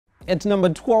At number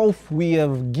 12, we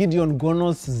have Gideon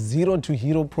Gono's Zero to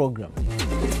Hero program.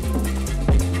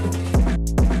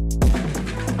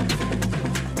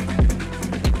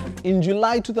 In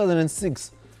July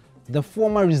 2006, the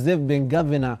former Reserve Bank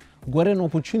governor got an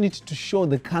opportunity to show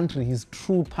the country his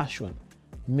true passion,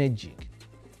 magic.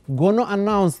 Gono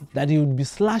announced that he would be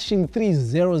slashing 3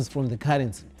 zeros from the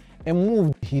currency, a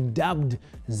move he dubbed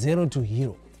Zero to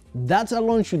Hero. That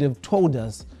alone should have told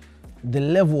us the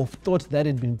level of thought that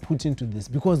had been put into this,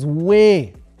 because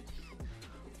where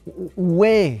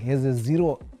has a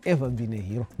zero ever been a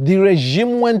hero? The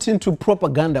regime went into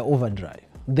propaganda overdrive.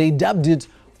 They dubbed it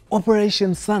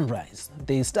Operation Sunrise.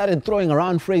 They started throwing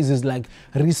around phrases like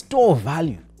restore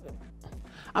value.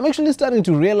 I'm actually starting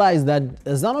to realize that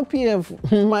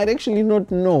ZANU-PF might actually not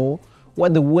know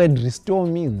what the word restore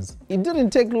means. It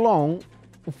didn't take long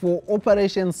for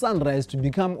Operation Sunrise to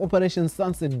become Operation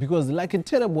Sunset, because like a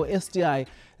terrible STI,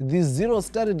 these zeros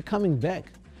started coming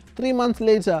back. 3 months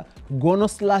later, Gono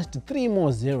slashed 3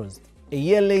 more zeros. A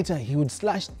year later, he would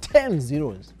slash 10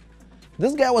 zeros.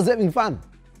 This guy was having fun.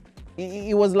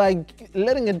 He was like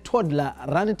letting a toddler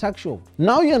run a talk show.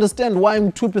 Now you understand why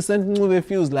 2% Ncube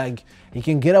feels like he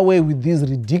can get away with these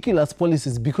ridiculous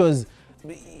policies, because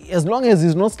as long as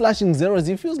he's not slashing zeros,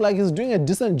 he feels like he's doing a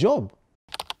decent job.